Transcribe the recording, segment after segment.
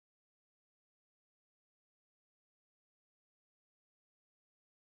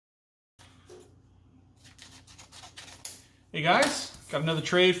Hey guys, got another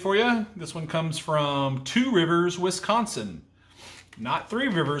trade for you. This one comes from Two Rivers, Wisconsin. Not Three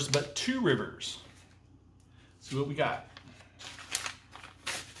Rivers, but Two Rivers. Let's see what we got.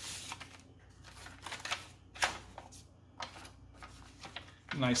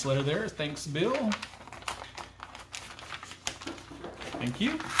 Nice letter there. Thanks, Bill. Thank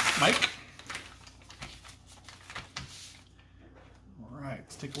you, Mike. All right,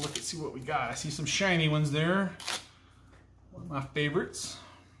 let's take a look and see what we got. I see some shiny ones there. One of my favorites.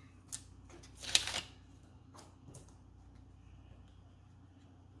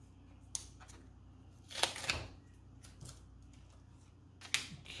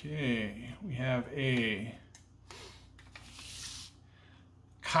 Okay, we have a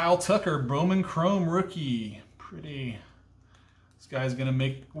Kyle Tucker Bowman Chrome rookie. Pretty. This guy's gonna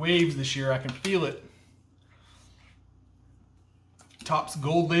make waves this year. I can feel it. Topps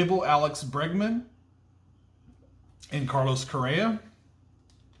gold label Alex Bregman and Carlos Correa.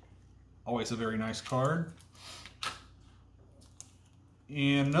 Always a very nice card.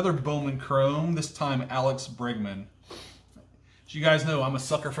 And another Bowman Chrome, this time Alex Bregman. As you guys know, I'm a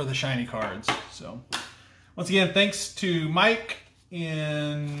sucker for the shiny cards. So, once again, thanks to Mike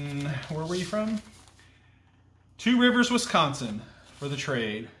in, where were you from? Two Rivers, Wisconsin for the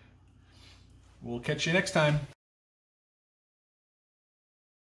trade. We'll catch you next time.